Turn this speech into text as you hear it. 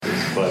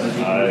but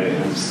I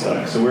am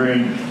stuck. So we're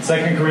in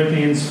 2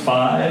 Corinthians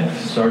 5,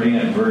 starting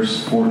at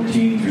verse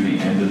 14 through the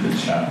end of the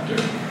chapter.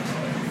 It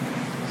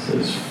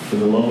says, "For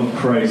the love of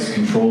Christ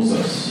controls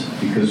us,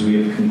 because we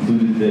have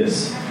concluded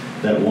this,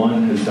 that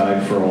one has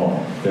died for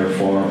all,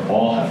 therefore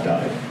all have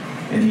died.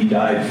 And he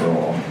died for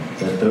all,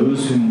 that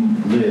those who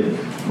live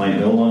might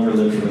no longer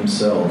live for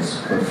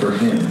themselves, but for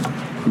him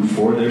who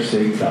for their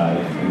sake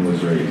died and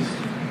was raised.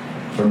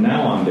 From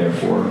now on,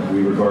 therefore,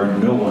 we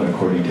regard no one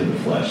according to the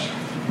flesh.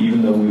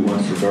 Even though we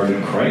once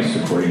regarded Christ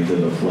according to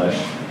the flesh,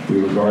 we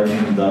regard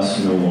him thus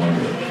no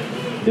longer.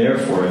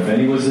 Therefore, if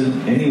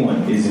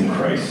anyone is in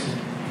Christ,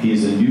 he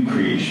is a new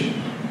creation.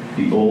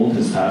 The old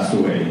has passed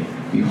away.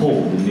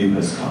 Behold, the new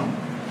has come.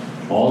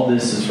 All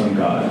this is from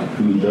God,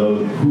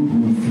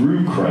 who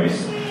through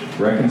Christ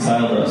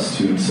reconciled us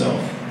to himself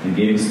and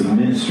gave us the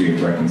ministry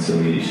of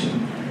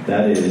reconciliation.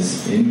 That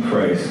is, in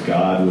Christ,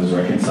 God was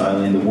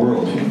reconciling the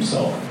world to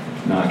himself,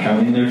 not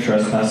counting their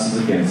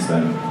trespasses against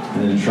them,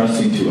 and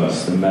entrusting to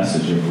us the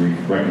message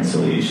of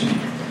reconciliation.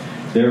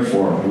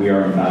 Therefore, we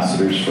are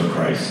ambassadors for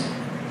Christ,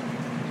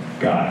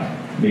 God,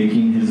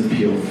 making his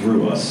appeal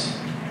through us.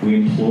 We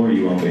implore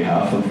you on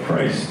behalf of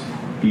Christ,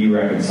 be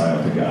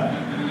reconciled to God.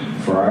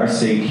 For our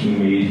sake he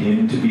made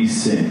him to be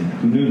sin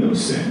who knew no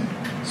sin,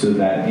 so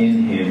that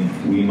in him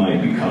we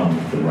might become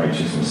the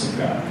righteousness of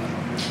God."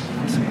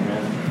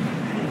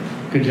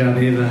 Good job,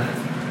 Ava.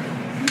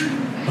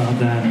 Well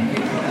done.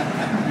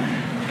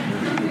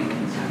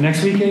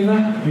 Next week,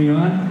 Ava, are you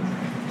on?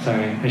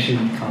 Sorry, I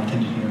shouldn't call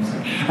attention to you. I'm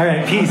sorry. All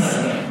right,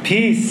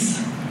 peace,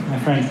 my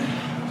friends.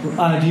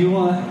 Do you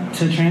want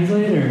to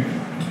translate, or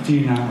do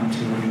you not want to?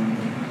 What do you want?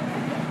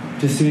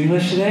 Just do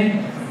English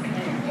today?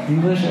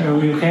 English? Are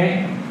we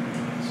okay?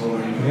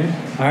 Okay.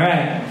 All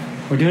right.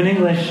 We're doing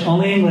English.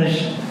 Only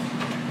English.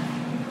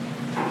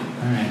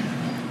 All right.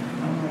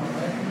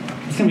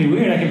 It's going to be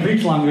weird. I can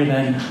preach longer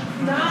than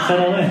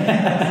settle in.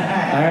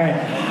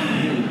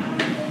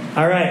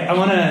 All right. I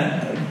want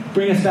to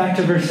bring us back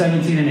to verse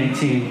 17 and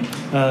 18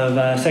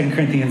 of 2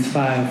 Corinthians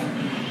 5.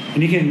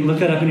 And you can look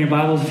that up in your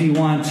Bibles if you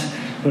want,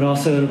 but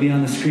also it'll be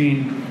on the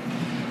screen.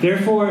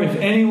 "Therefore, if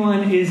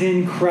anyone is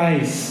in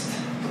Christ,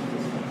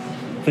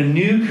 the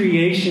new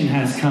creation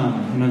has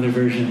come," another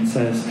version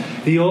says.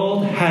 "The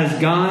old has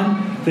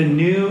gone, the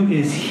new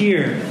is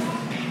here.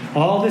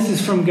 All this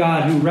is from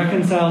God, who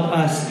reconciled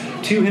us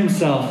to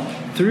himself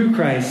through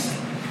Christ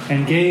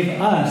and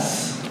gave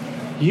us,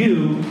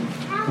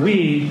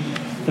 we,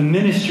 the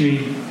ministry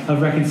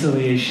of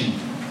reconciliation."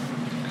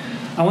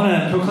 I want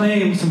to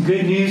proclaim some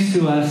good news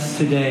to us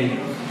today,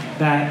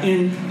 that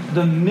in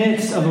the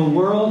midst of a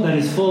world that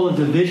is full of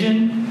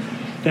division,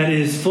 that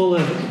is full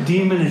of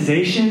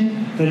demonization,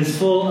 that is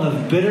full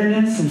of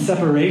bitterness and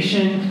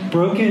separation,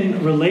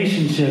 broken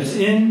relationships,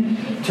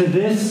 into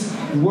this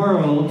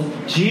world,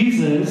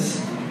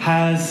 Jesus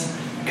has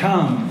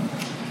come.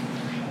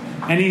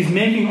 And he's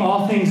making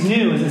all things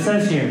new, as it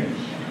says here.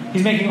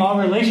 He's making all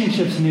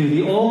relationships new.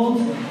 The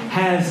old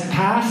has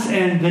passed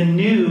and the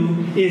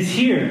new is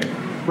here,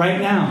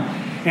 right now.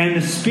 And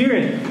the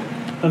Spirit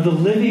of the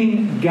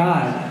living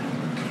God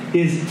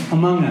is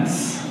among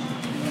us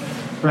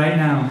right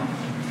now.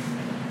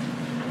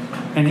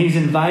 And he's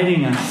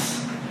inviting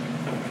us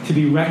to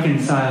be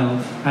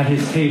reconciled at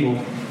his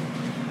table.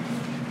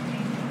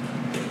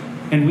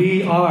 And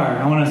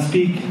I want to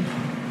speak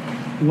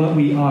what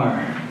we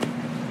are.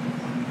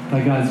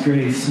 By God's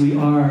grace, we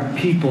are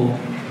people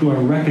who are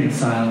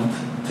reconciled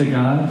to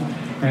God,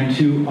 and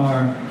who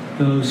are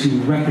those who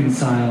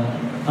reconcile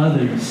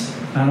others,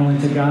 not only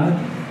to God,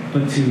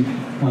 but to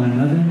one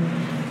another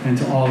and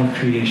to all of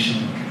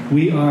creation.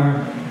 We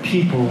are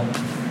people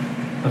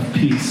of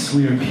peace.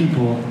 We are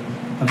people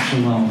of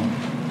shalom.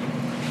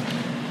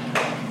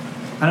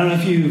 I don't know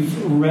if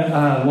you've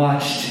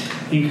watched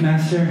Ink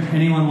Master.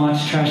 Anyone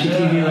watch trashy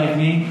TV like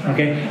me?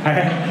 Okay. All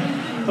right.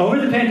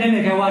 Over the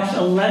pandemic, I watched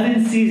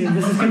 11 seasons.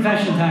 This is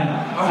confession time.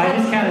 I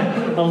just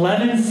counted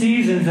 11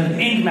 seasons of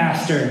Ink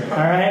Master. All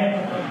right.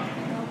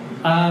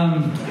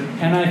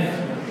 And I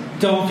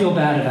don't feel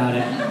bad about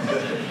it.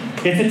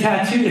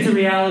 It's a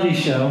reality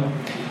show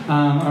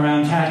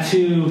around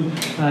tattoo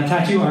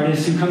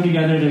artists who come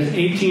together. There's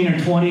 18 or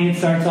 20. It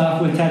starts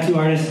off with tattoo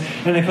artists,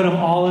 and they put them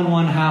all in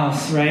one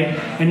house, right?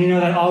 And you know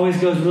that always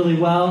goes really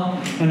well,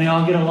 and they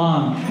all get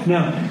along.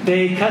 No,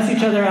 they cuss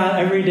each other out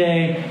every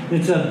day.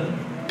 It's a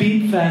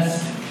beat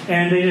fest,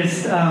 and they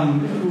just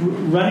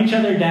run each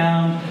other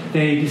down.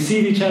 They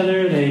deceive each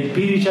other. They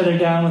beat each other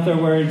down with their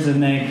words,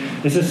 and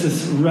it's just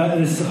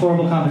this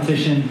horrible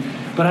competition.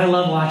 But I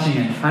love watching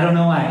it. I don't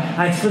know why.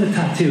 It's for the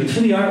tattoo. It's for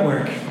the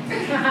artwork.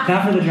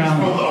 Not for the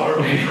drama.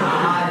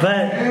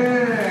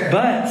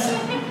 But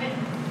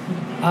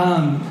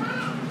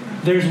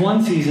there's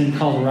one season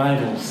called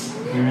Rivals,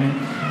 right?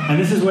 And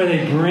this is where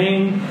they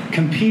bring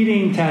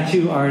competing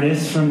tattoo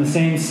artists from the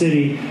same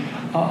city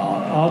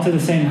all to the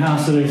same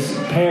house. So there's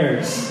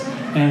pairs,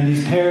 and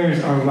these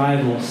pairs are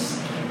rivals.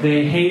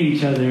 They hate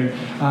each other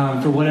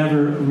for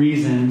whatever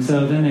reason.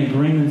 So then they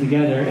bring them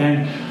together.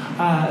 And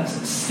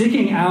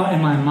sticking out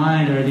in my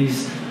mind are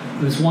these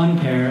this one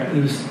pair.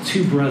 It was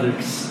two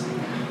brothers,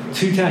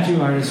 two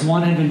tattoo artists.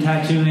 One had been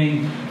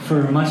tattooing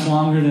for much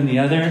longer than the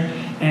other,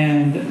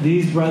 and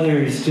these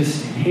brothers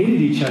just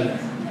hated each other.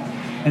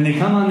 And they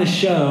come on the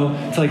show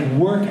to like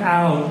work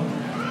out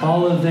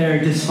all of their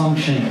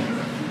dysfunction,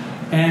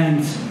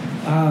 and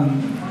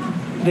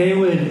they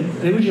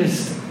would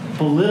just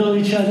belittle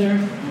each other,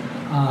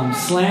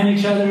 slam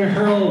each other,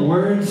 hurl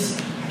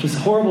words, just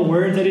horrible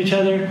words at each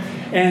other,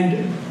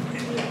 and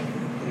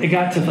it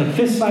got to like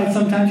fist fights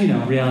sometimes,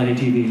 reality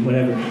TV,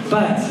 whatever.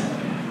 But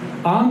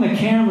on the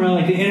camera,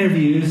 like the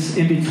interviews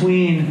in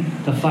between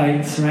the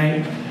fights,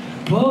 right?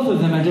 Both of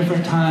them at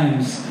different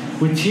times,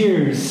 with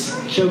tears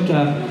choked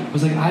up,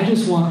 was like, I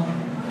just want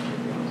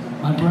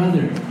my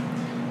brother.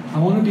 I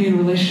want to be in a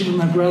relationship with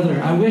my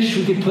brother. I wish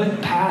we could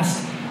put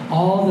past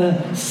all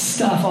the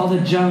stuff, all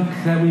the junk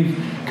that we've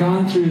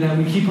gone through, that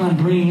we keep on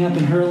bringing up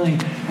and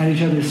hurling at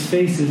each other's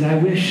faces. I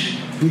wish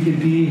we could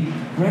be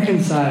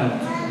reconciled.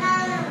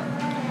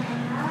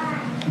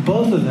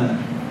 Both of them,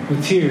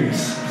 with tears,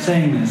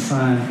 saying this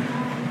on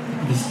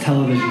this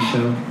television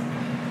show.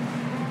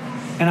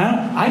 And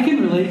I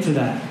can relate to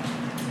that.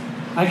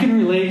 I can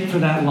relate for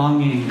that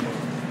longing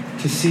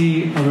to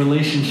see a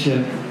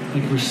relationship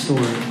like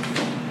restored.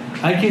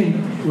 I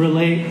can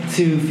relate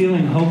to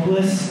feeling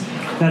hopeless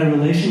that a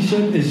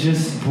relationship is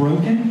just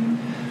broken,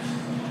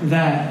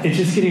 that it's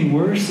just getting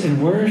worse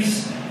and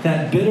worse,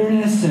 that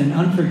bitterness and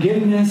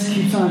unforgiveness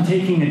keeps on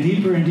taking a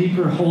deeper and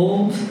deeper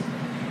hold.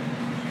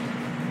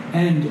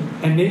 And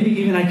maybe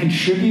even I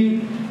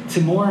contribute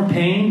to more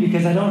pain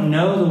because I don't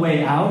know the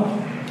way out.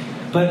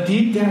 But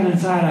deep down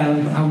inside,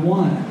 I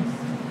want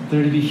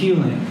there to be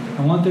healing.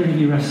 I want there to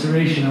be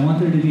restoration. I want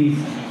there to be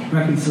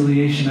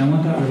reconciliation. I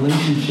want that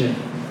relationship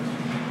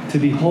to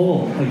be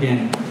whole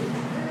again.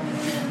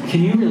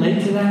 Can you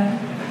relate to that?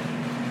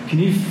 Can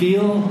you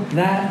feel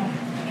that?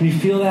 Can you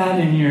feel that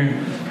in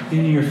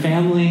your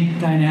family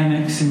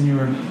dynamics, in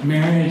your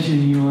marriage,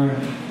 in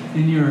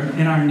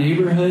our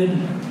neighborhood?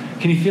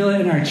 Can you feel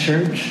it in our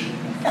church?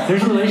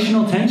 There's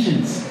relational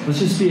tensions. Let's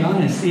just be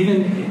honest.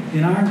 Even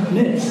in our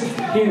midst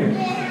here.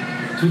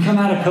 As we come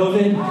out of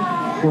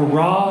COVID, we're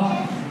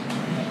raw.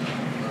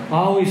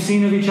 All we've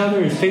seen of each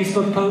other is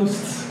Facebook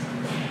posts.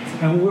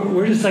 And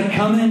we're just like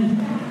coming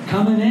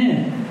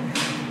in.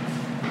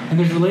 And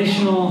there's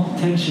relational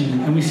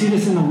tension. And we see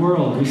this in the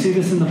world. We see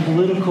this in the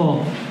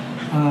political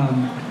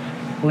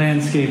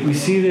landscape. We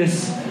see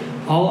this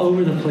all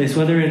over the place,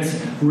 whether it's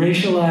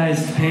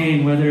racialized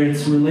pain, whether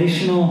it's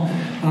relational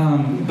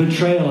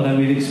betrayal that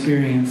we've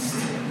experienced,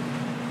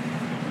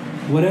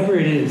 whatever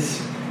it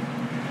is.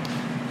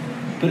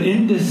 But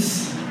in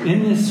this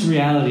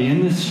reality,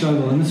 in this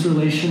struggle, in this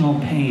relational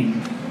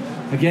pain,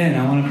 again,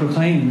 I want to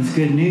proclaim this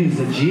good news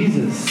that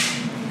Jesus,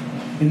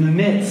 in the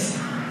midst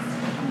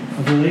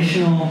of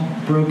relational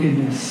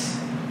brokenness,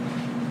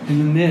 in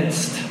the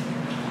midst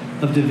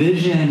of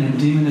division and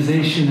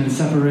demonization and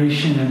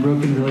separation and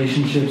broken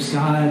relationships,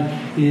 God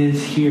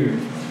is here.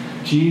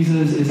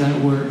 Jesus is at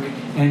work,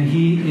 and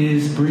He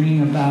is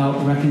bringing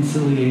about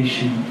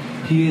reconciliation.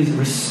 He is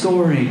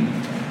restoring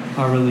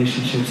our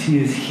relationships. He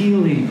is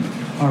healing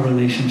our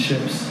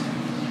relationships.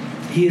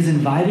 He is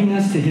inviting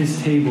us to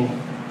His table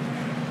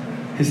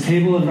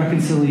of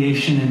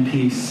reconciliation and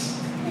peace.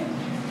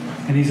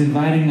 And He's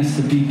inviting us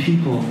to be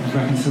people of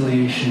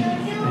reconciliation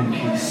and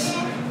peace,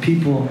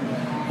 people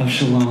of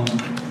shalom.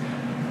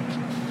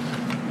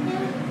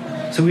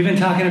 So we've been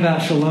talking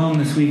about shalom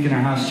this week in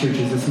our house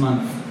churches this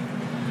month.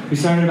 We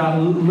started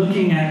about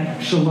looking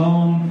at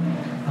shalom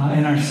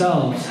in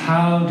ourselves.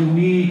 How do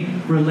we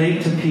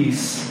relate to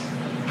peace?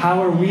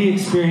 How are we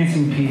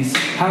experiencing peace?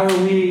 How are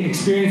we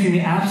experiencing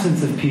the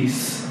absence of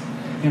peace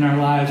in our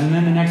lives? And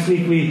then the next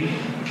week we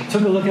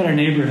took a look at our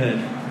neighborhood,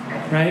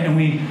 right? And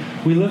we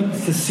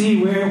looked to see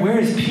where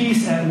is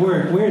peace at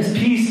work? Where is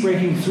peace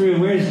breaking through?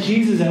 Where is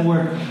Jesus at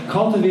work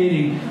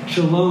cultivating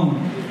shalom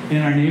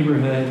in our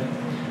neighborhood?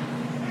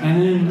 And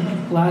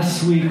then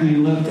last week we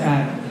looked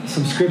at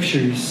some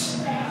scriptures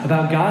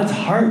about God's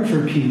heart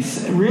for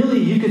peace. Really,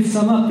 you could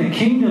sum up the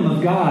kingdom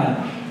of God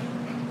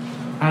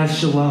as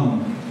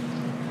shalom.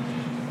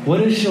 What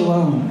is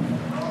shalom?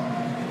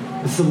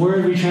 It's the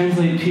word we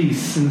translate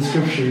peace in the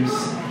scriptures.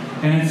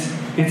 And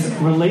it's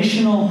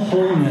relational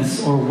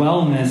wholeness or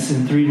wellness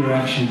in three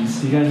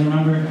directions. Do you guys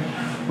remember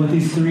what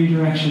these three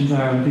directions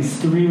are, what these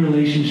three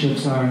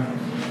relationships are?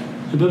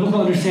 The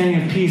biblical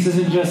understanding of peace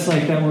isn't just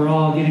like that we're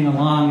all getting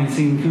along and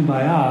singing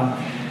kumbaya.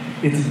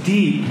 It's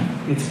deep.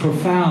 It's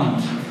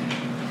profound.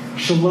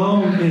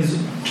 Shalom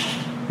is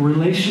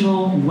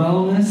relational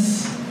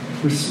wellness,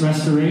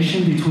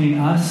 restoration between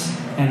us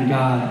and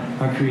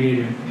God, our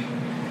Creator.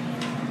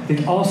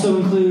 It also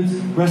includes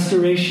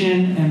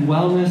restoration and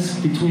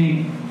wellness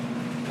between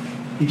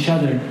each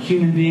other,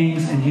 human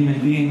beings and human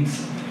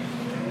beings.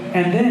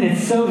 And then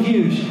it's so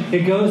huge,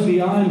 it goes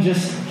beyond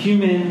just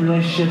human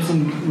relationships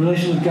and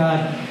relation with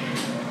God.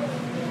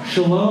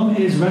 Shalom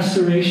is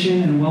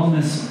restoration and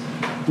wellness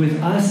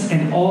with us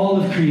and all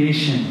of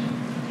creation,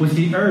 with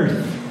the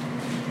earth,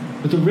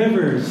 with the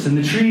rivers and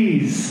the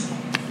trees,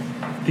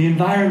 the the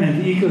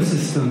environment, the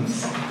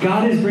ecosystems.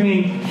 God is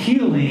bringing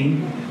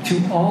healing to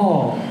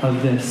all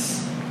of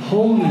this,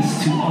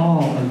 wholeness to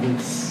all of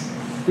this.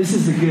 This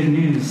is the good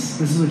news.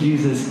 This is what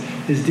Jesus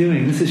is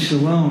doing. This is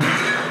shalom.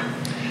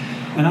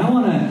 And I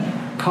want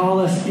to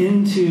call us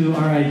into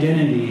our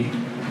identity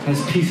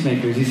as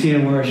peacemakers. You see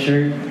I wore a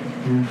shirt?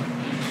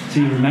 So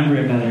you remember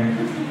it better.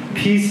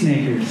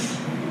 Peacemakers.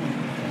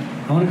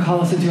 I want to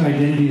call us into our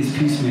identity as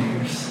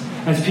peacemakers.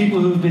 As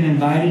people who've been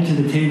invited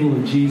to the table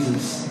of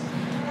Jesus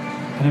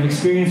and have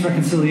experienced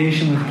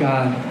reconciliation with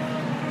God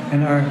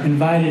and are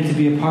invited to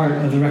be a part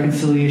of the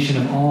reconciliation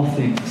of all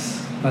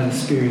things by the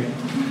Spirit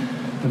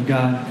of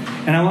God.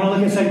 And I want to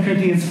look at 2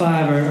 Corinthians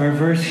 5, our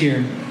verse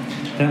here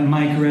that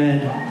Mike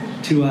read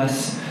to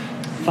us,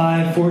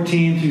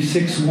 5:14 through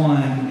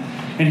 6:1.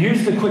 And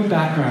here's the quick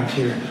background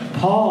here.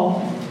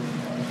 Paul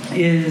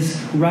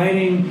is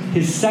writing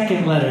his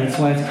second letter. That's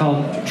why it's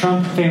called,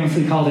 Trump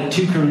famously called it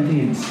 2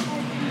 Corinthians.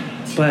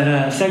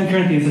 But 2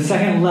 Corinthians, the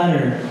second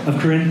letter of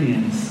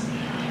Corinthians.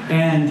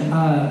 And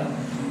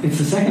it's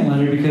the second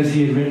letter because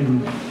he had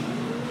written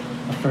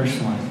a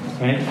first one,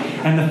 right?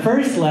 And the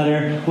first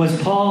letter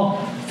was Paul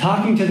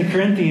talking to the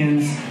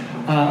Corinthians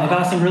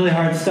about some really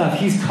hard stuff.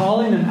 He's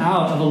calling them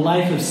out of a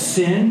life of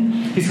sin.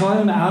 He's calling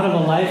them out of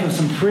a life of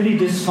some pretty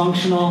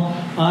dysfunctional,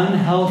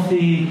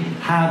 unhealthy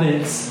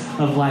habits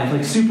of life,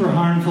 like super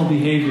harmful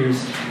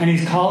behaviors. And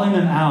he's calling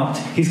them out.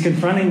 He's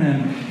confronting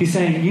them. He's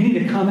saying, you need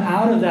to come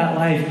out of that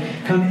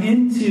life. Come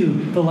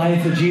into the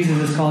life that Jesus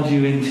has called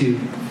you into.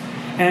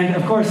 And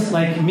of course,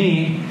 like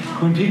me,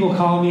 when people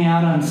call me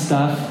out on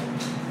stuff,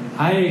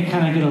 I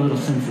kind of get a little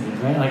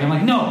sensitive, right? Like I'm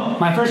like, no,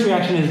 my first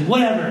reaction is,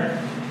 whatever.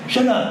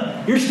 Shut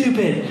up. You're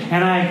stupid.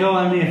 And I go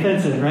on the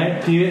offensive,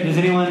 right? Does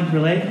anyone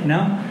relate?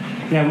 No?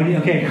 Yeah,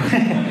 okay.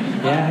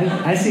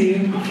 Yeah, I see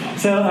you.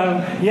 So,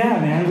 yeah,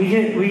 man,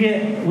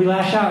 we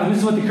lash out. And this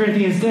is what the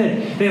Corinthians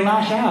did. They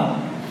lash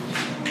out.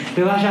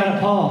 They lash out at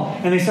Paul,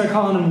 and they start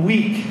calling him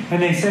weak. And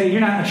they say,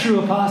 you're not a true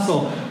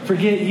apostle.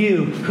 Forget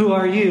you. Who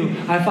are you?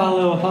 I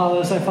follow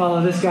Apollos. I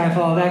follow this guy. I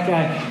follow that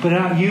guy. But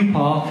not you,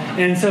 Paul.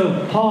 And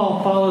so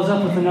Paul follows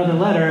up with another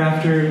letter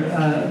after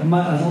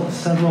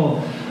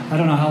several, I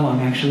don't know how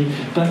long actually,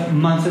 but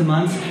months and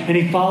months. And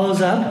he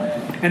follows up.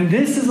 And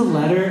this is a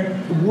letter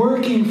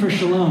working for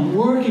shalom,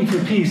 working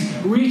for peace,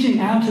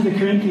 reaching out to the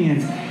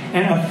Corinthians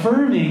and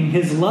affirming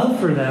his love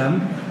for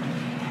them.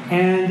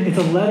 And it's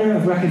a letter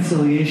of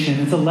reconciliation.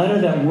 It's a letter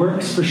that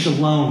works for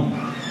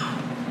shalom,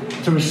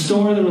 to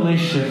restore the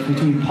relationship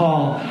between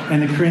Paul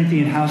and the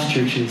Corinthian house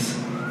churches.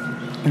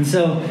 And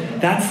so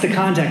that's the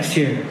context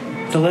here.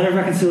 It's a letter of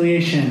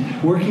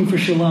reconciliation, working for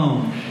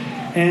shalom.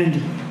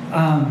 And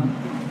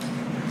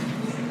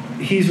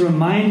he's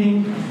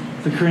reminding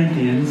the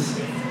Corinthians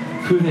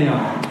who they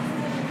are,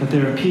 that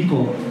they're a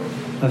people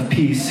of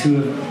peace who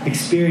have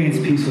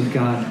experienced peace with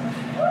God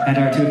and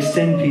are to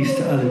extend peace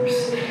to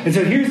others. And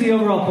so here's the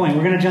overall point.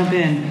 We're going to jump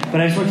in,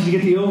 but I just want you to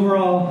get the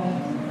overall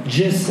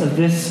gist of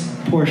this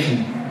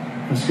portion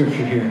of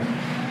Scripture here.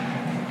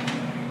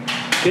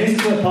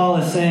 Basically what Paul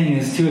is saying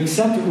is to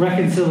accept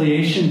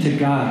reconciliation to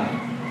God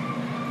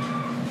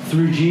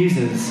through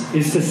Jesus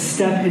is to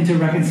step into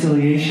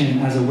reconciliation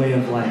as a way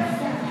of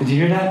life. Did you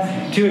hear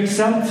that? To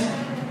accept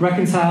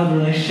reconciled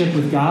relationship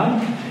with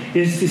God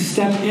is to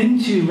step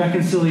into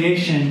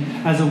reconciliation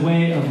as a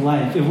way of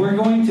life. If we're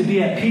going to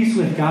be at peace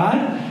with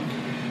God,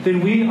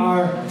 then we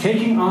are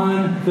taking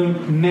on the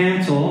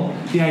mantle,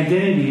 the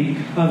identity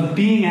of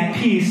being at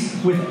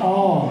peace with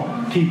all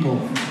people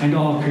and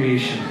all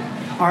creation.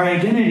 Our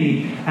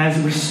identity as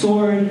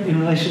restored in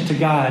relationship to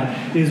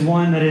God is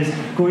one that is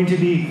going to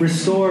be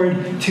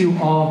restored to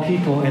all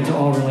people and to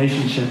all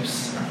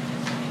relationships.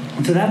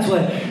 And so that's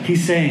what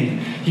he's saying.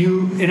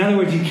 In other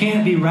words, you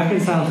can't be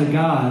reconciled to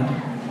God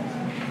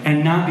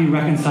and not be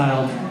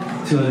reconciled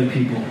to other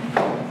people.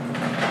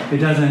 It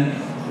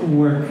doesn't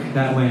work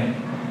that way.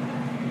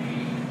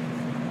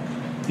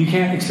 You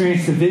can't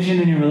experience division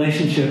in your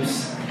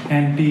relationships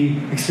and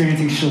be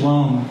experiencing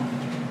shalom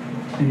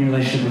in your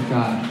relationship with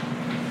God.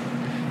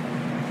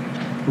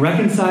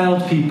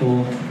 Reconciled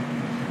people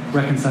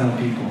reconcile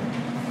people.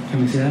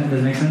 Can we see that?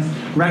 Does it make sense?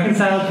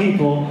 Reconciled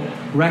people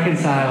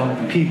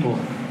reconcile people.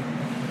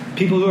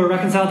 People who are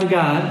reconciled to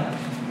God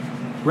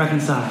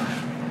reconcile.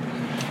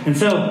 And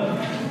so,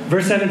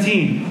 verse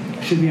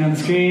 17 should be on the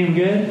screen.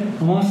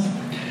 Good? Almost?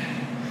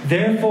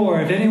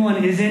 Therefore, if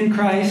anyone is in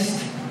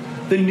Christ,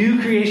 the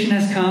new creation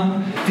has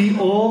come, the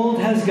old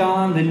has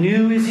gone, the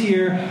new is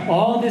here.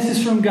 All this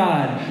is from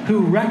God,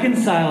 who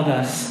reconciled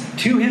us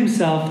to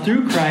himself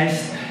through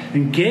Christ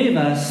and gave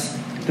us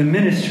the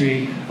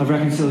ministry of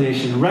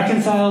reconciliation.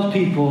 Reconciled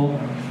people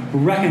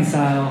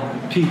reconcile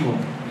people.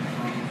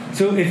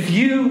 So if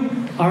you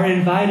are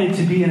invited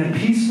to be in a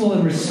peaceful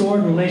and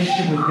restored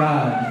relationship with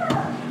God,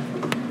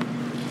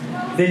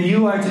 then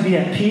you are to be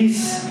at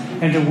peace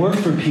and to work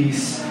for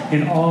peace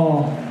in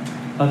all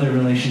other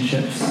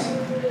relationships.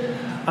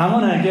 I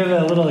want to give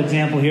a little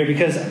example here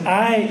because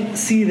I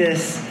see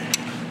this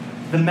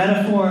the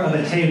metaphor of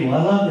a table.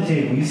 I love the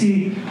table. You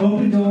see,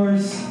 open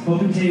doors,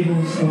 open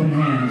tables, open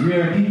hands. We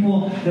are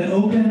people that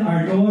open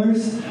our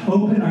doors,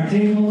 open our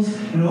tables,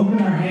 and open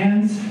our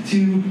hands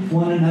to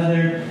one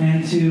another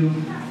and to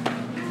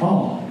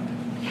all.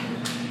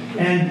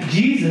 And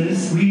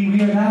Jesus,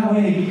 we are that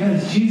way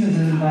because Jesus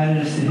has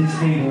invited us to his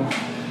table.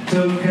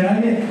 So could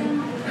I get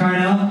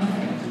Carnell?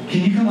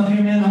 Can you come up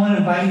here, man? I want to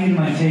invite you to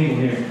my table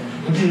here.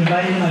 I want you to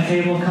invite you to my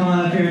table. Come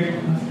on up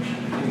here.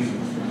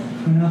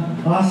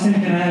 Austin,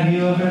 can I have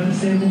you over at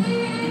this table?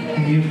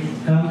 Can you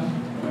come?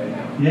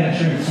 Yeah,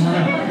 sure. Come on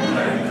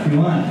up. If you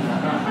want.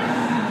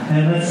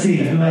 And let's see.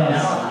 Who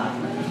else?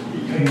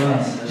 Who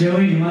else?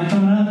 Joey, do you mind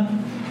coming up?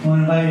 I want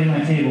to invite you to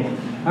my table.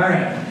 All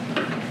right.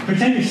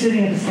 Pretend you're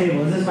sitting at this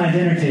table. This is my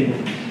dinner table.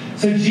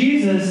 So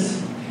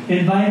Jesus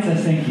invites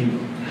us. Thank you.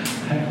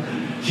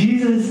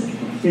 Jesus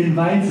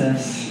invites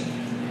us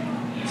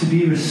to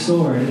be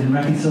restored and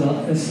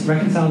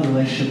reconciled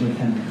relationship with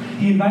him.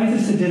 He invites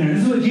us to dinner.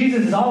 This is what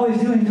Jesus is always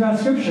doing throughout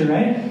Scripture,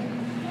 right?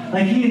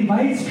 Like he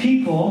invites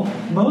people,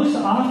 most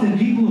often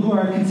people who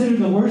are considered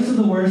the worst of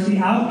the worst, the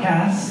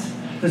outcasts,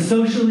 the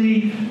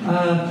socially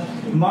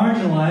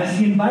marginalized.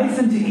 He invites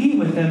them to eat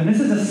with them. And this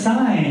is a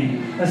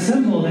sign, a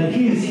symbol that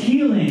he is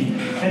healing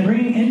and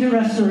bringing into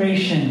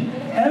restoration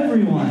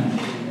everyone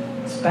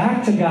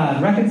back to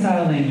God,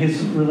 reconciling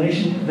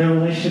their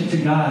relationship to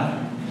God.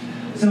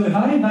 So if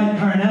I invite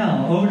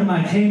Carnell over to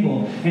my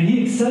table and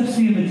he accepts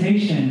the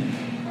invitation,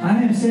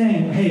 I am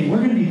saying, hey, we're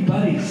going to be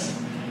buddies.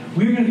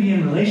 We're going to be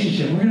in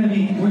relationship. We're going to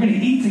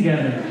eat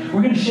together.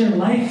 We're going to share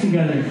life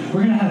together.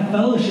 We're going to have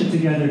fellowship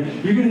together.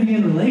 You're going to be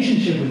in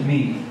relationship with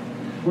me.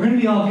 We're going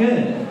to be all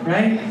good,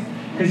 right?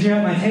 Because you're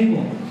at my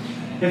table.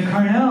 If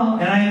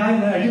Carnell, and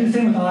I do the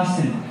same with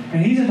Austin,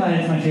 and he's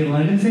invited to my table,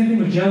 and I do the same thing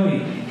with Joey.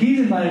 He's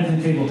invited to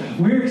the table.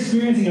 We're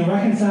experiencing a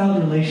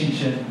reconciled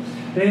relationship.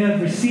 They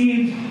have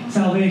received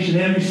salvation.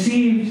 They have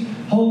received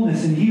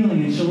wholeness and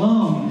healing and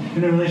shalom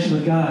in their relationship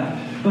with God.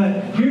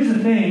 But here's the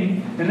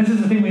thing, and this is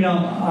the thing we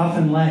don't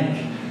often like,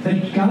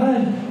 that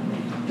God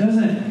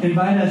doesn't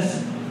invite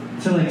us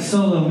to like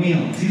solo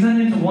meals. He's not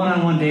into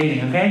one-on-one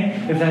dating, okay?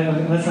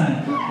 Let's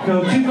not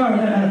go too far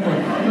with that metaphor.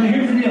 But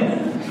here's the deal.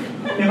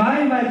 If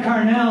I invite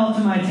Carnell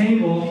to my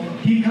table,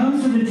 he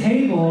comes to the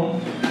table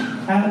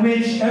at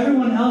which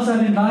everyone else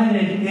I've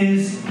invited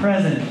is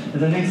present.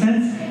 Does that make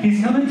sense?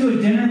 He's coming to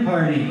a dinner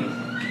party.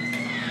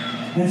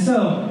 And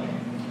so,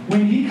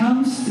 when he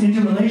comes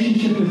into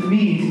relationship with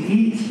me to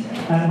eat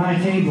at my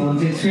table and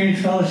to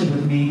experience fellowship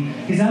with me,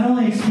 he's not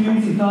only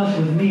experiencing fellowship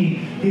with me,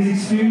 he's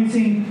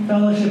experiencing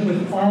fellowship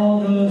with all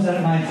those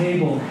at my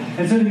table.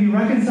 And so to be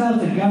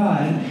reconciled to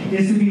God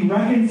is to be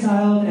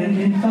reconciled and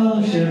in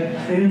fellowship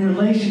and in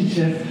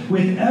relationship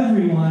with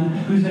everyone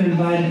who's been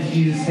invited to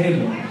Jesus'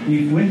 table. Are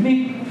you with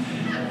me?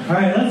 All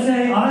right, let's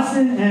say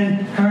Austin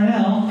and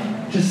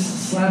Carnell,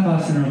 just slap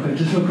Austin real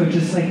quick,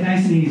 just like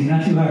nice and easy,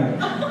 not too hard.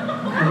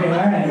 Okay,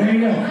 all right, there you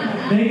go.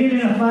 They get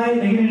in a fight,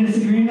 they get in a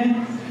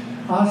disagreement.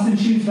 Austin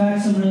shoots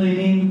back some really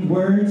mean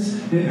words.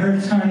 It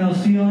hurts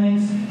Carnell's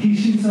feelings. He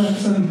shoots up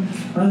some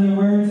other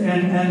words,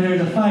 and there's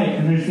a fight,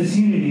 and there's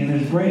disunity, and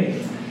there's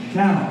break.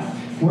 Now,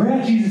 we're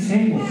at Jesus'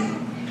 table.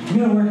 We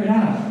got to work it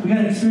out. We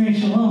got to experience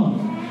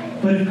shalom.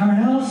 But if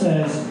Carnell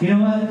says, you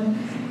know what?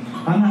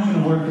 I'm not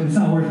going to work. It's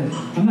not worth it.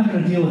 I'm not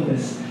going to deal with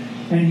this.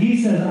 And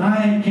he says,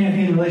 I can't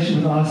be in a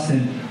relationship with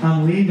Austin.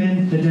 I'm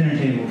leaving the dinner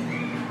table.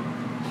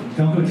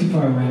 Don't go too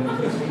far away.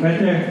 Right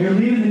there. You're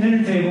leaving the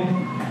dinner table.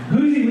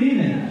 Who's he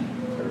leaving?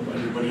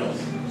 Everybody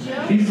else.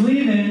 He's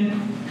leaving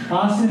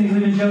Austin. He's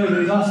leaving Joey, but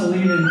he's also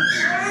leaving.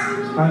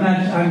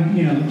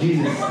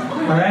 Jesus.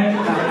 All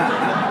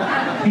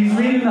right? He's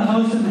leaving the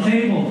host of the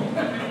table.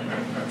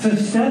 To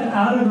step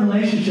out of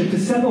relationship, to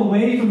step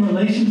away from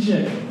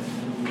relationship,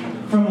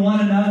 from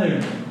one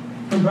another,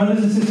 from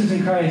brothers and sisters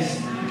in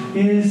Christ,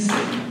 is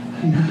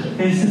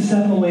to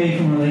step away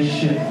from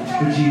relationship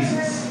with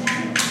Jesus.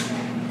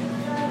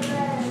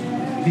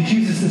 If he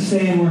chooses to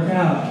stay and work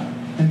out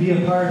and be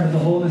a part of the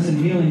wholeness and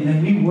healing,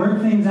 then we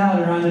work things out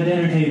around the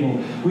dinner table.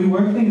 We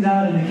work things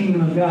out in the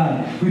kingdom of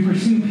God. We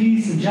pursue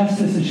peace and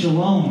justice and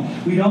shalom.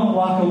 We don't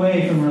walk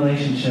away from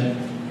relationship.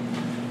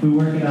 We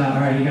work it out.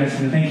 All right, you guys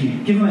can thank you.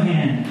 Give him a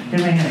hand.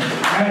 Give him a hand.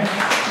 All right.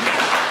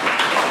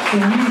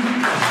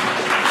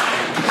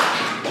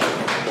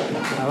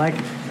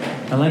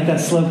 I like that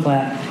slow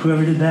clap.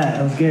 Whoever did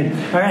that was good.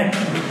 All right.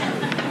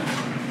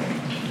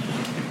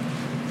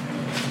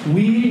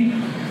 We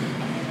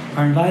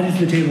are invited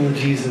to the table of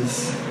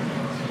Jesus.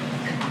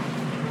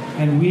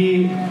 And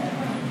we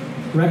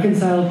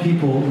reconciled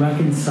people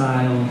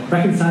reconcile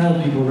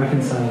people.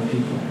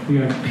 We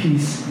are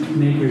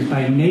peacemakers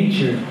by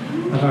nature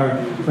of our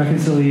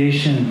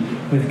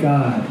reconciliation with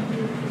God.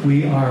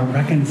 We are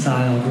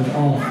reconciled with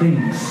all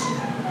things.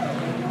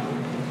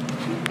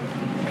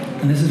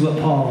 And this is what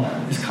Paul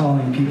is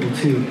calling people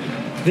to.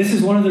 This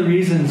is one of the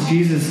reasons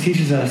Jesus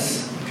teaches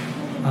us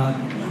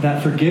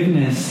that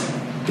forgiveness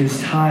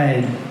is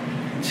tied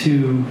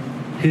to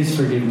his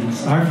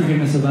forgiveness. Our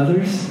forgiveness of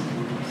others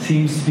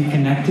seems to be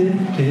connected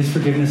to his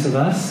forgiveness of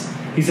us.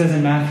 He says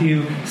in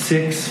Matthew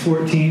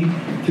 6:14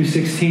 through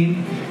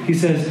 16, he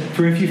says,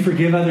 "For if you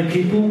forgive other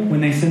people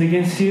when they sin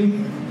against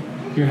you,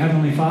 your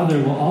heavenly Father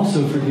will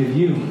also forgive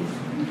you."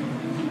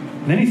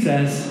 And then he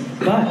says,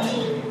 "But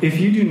if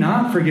you do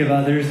not forgive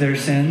others their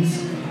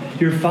sins,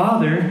 your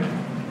Father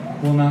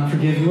will not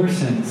forgive your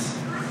sins."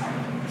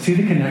 See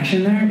the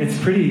connection there? It's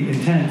pretty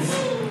intense.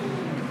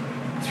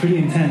 It's pretty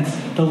intense.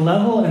 The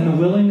level and the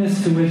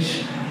willingness to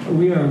which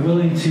we are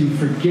willing to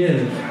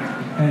forgive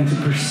and to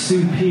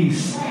pursue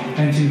peace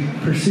and to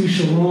pursue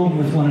shalom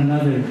with one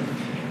another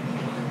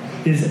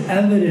is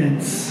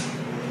evidence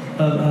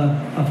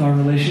of our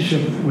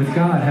relationship with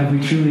God. Have we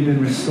truly been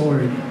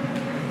restored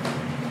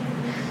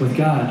with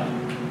God?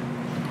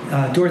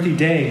 Dorothy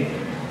Day,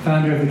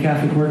 founder of the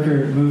Catholic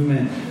Worker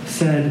Movement,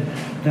 said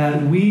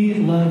that we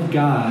love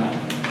God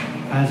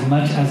as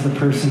much as the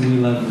person we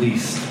love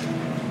least.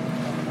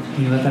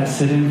 Can you let that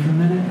sit in for a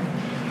minute?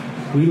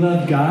 We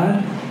love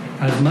God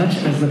as much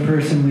as the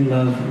person we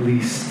love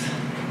least.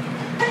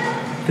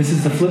 This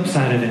is the flip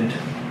side of it.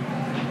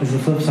 This is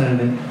the flip side of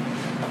it.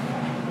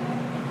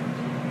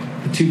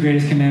 The two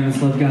greatest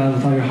commandments: love God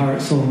with all your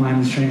heart, soul, mind,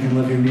 and strength, and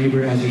love your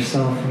neighbor as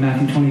yourself. In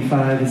Matthew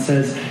 25, it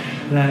says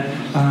that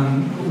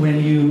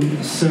when you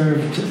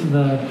served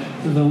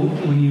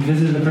when you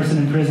visited the person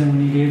in prison,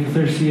 when you gave the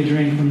thirsty a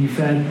drink, when you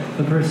fed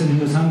the person who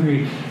was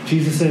hungry,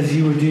 Jesus says,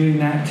 "You were doing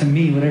that to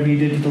me. Whatever you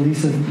did to the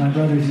least of my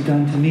brothers, you've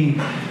done to me."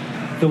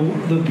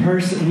 The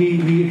person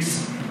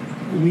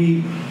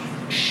we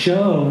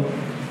show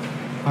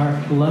our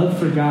love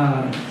for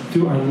God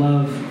through our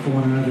love for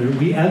one another.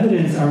 We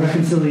evidence our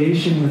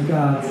reconciliation with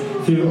God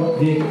to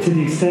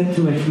the extent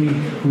to which we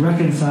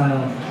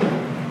reconcile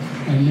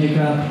and make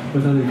up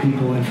with other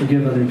people and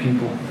forgive other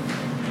people.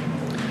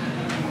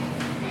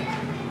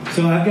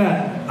 So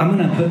I'm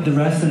going to put the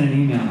rest in an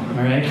email,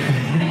 all right?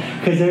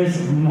 Because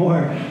there's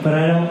more, but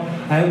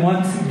I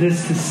want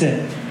this to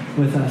sit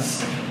with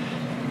us.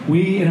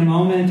 We, in a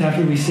moment,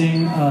 after we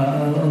sing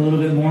a little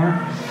bit more,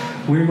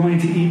 we're going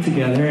to eat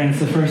together, and it's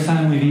the first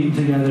time we've eaten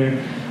together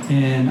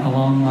in a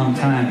long, long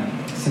time,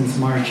 since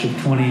March of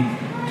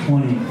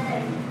 2020.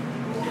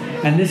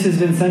 And this has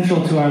been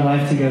central to our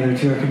life together,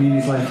 to our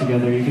community's life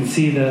together. You can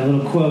see the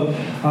little quote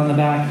on the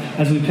back.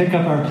 As we pick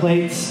up our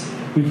plates,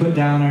 we put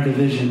down our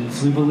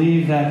divisions. We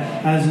believe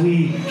that as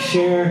we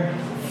share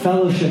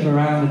fellowship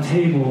around the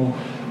table,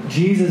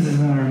 Jesus is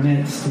in our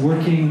midst,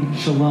 working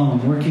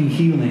shalom, working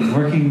healing,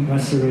 working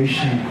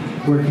restoration,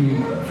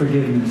 working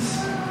forgiveness.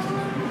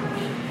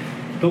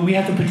 But we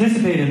have to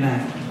participate in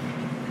that.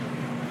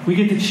 We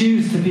get to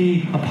choose to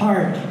be a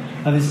part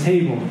of his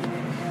table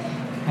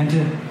and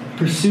to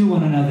pursue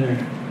one another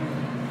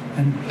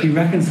and be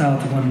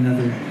reconciled to one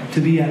another,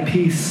 to be at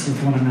peace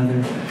with one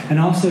another, and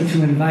also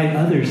to invite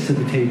others to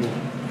the table.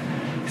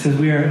 He says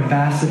we are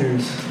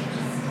ambassadors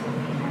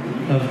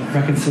of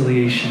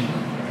reconciliation,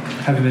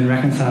 having been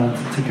reconciled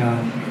to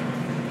God.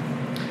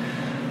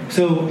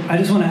 So I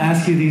just want to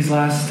ask you these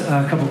last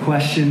couple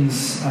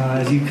questions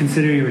as you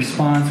consider your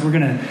response. We're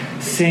going to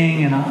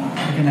sing, and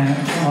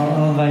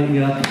I'll invite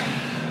you up,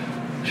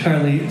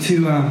 Charlie,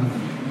 to...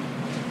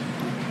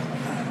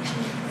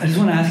 I just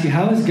want to ask you,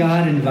 how is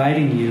God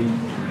inviting you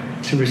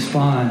to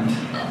respond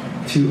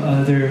to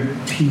other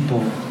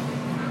people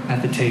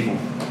at the table?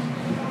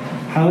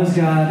 How is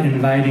God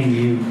inviting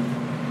you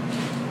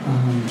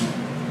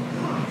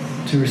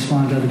to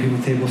respond to other people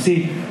at the table?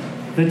 See,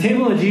 the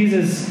table of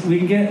Jesus, we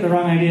can get the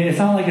wrong idea. It's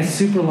not like a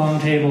super long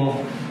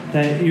table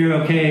that you're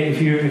okay if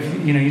you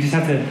just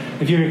have to,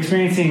 if you're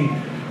experiencing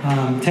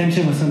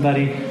tension with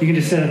somebody, you can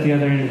just sit at the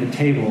other end of the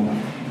table.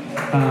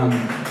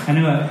 I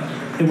know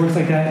it works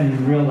like that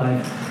in real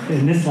life,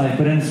 in this life,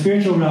 but in the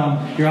spiritual realm,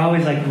 you're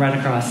always like right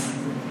across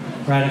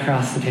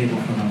the table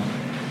from them,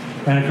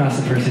 right across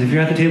the person. If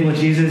you're at the table with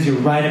Jesus, you're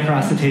right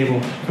across the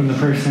table from the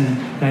person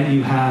that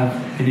you have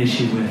an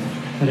issue with,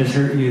 that has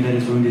hurt you, that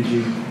has wounded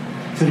you.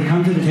 So to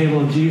come to the table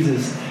of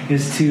Jesus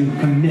is to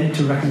commit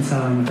to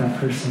reconciling with that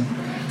person,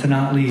 to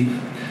not leave.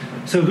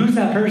 So who's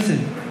that person?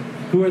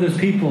 Who are those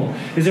people?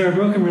 Is there a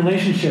broken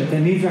relationship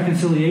that needs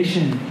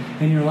reconciliation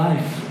in your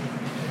life?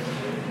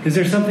 Is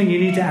there something you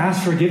need to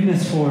ask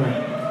forgiveness for?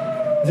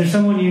 Is there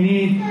someone you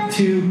need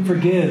to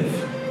forgive?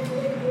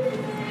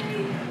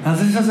 Now,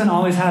 this doesn't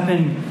always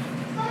happen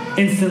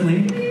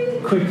instantly,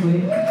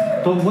 quickly,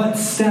 but what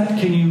step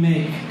can you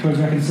make towards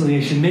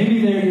reconciliation?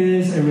 Maybe there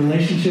is a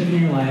relationship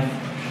in your life.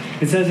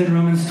 It says in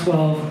Romans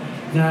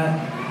 12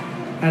 that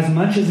as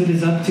much as it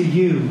is up to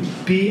you,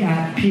 be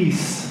at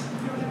peace.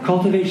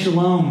 Cultivate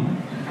shalom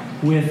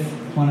with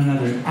one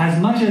another. As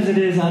much as it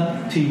is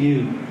up to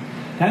you.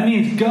 That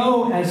means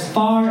go as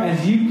far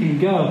as you can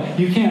go.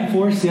 You can't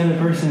force the other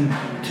person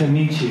to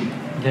meet you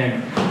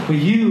there. But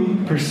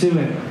you pursue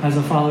it as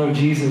a follower of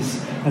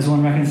Jesus, as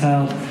one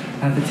reconciled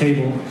at the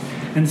table.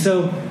 And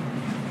so,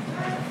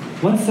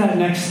 what's that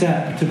next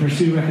step to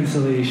pursue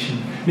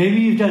reconciliation?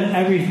 Maybe you've done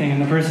everything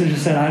and the person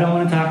just said, I don't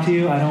want to talk to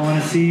you, I don't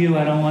want to see you,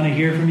 I don't want to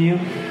hear from you.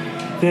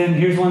 then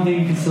here's one thing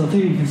you can still do.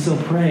 You can still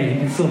pray. You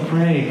can still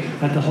pray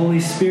that the Holy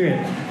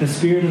Spirit, the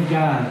Spirit of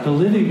God, the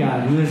living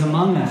God who is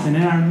among us and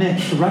in our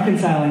midst,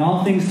 reconciling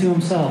all things to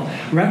himself,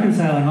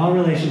 reconciling all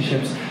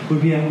relationships,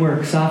 would be at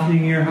work,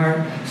 softening your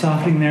heart,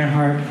 softening their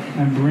heart,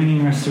 and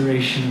bringing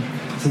restoration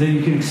so that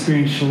you can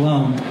experience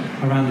shalom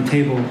around the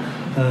table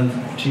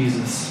of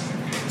Jesus.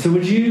 So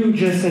would you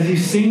just, as you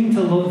sing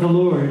to the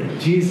Lord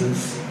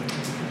Jesus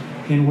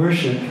in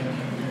worship,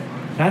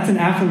 that's an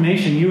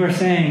affirmation. You are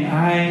saying,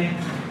 I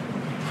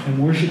am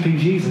worshiping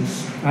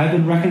Jesus. I've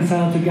been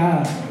reconciled to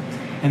God.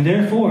 And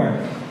therefore,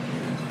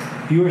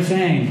 you are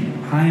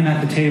saying, I am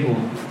at the table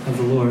of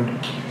the Lord.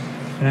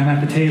 And I'm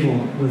at the table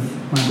with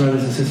my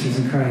brothers and sisters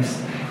in Christ.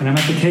 And I'm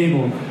at the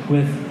table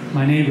with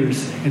my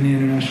neighbors in the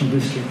International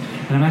District.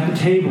 And I'm at the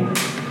table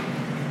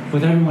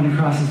with everyone who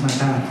crosses my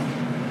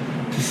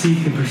path to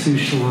seek and pursue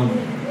shalom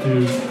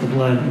through the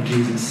blood of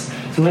Jesus.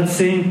 So let's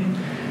sing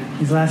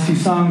these last few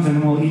songs and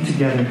then we'll eat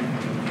together.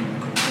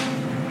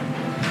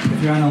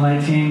 If you're on the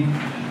light team,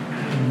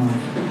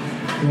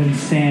 go ahead and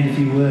stand if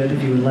you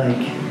would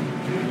like.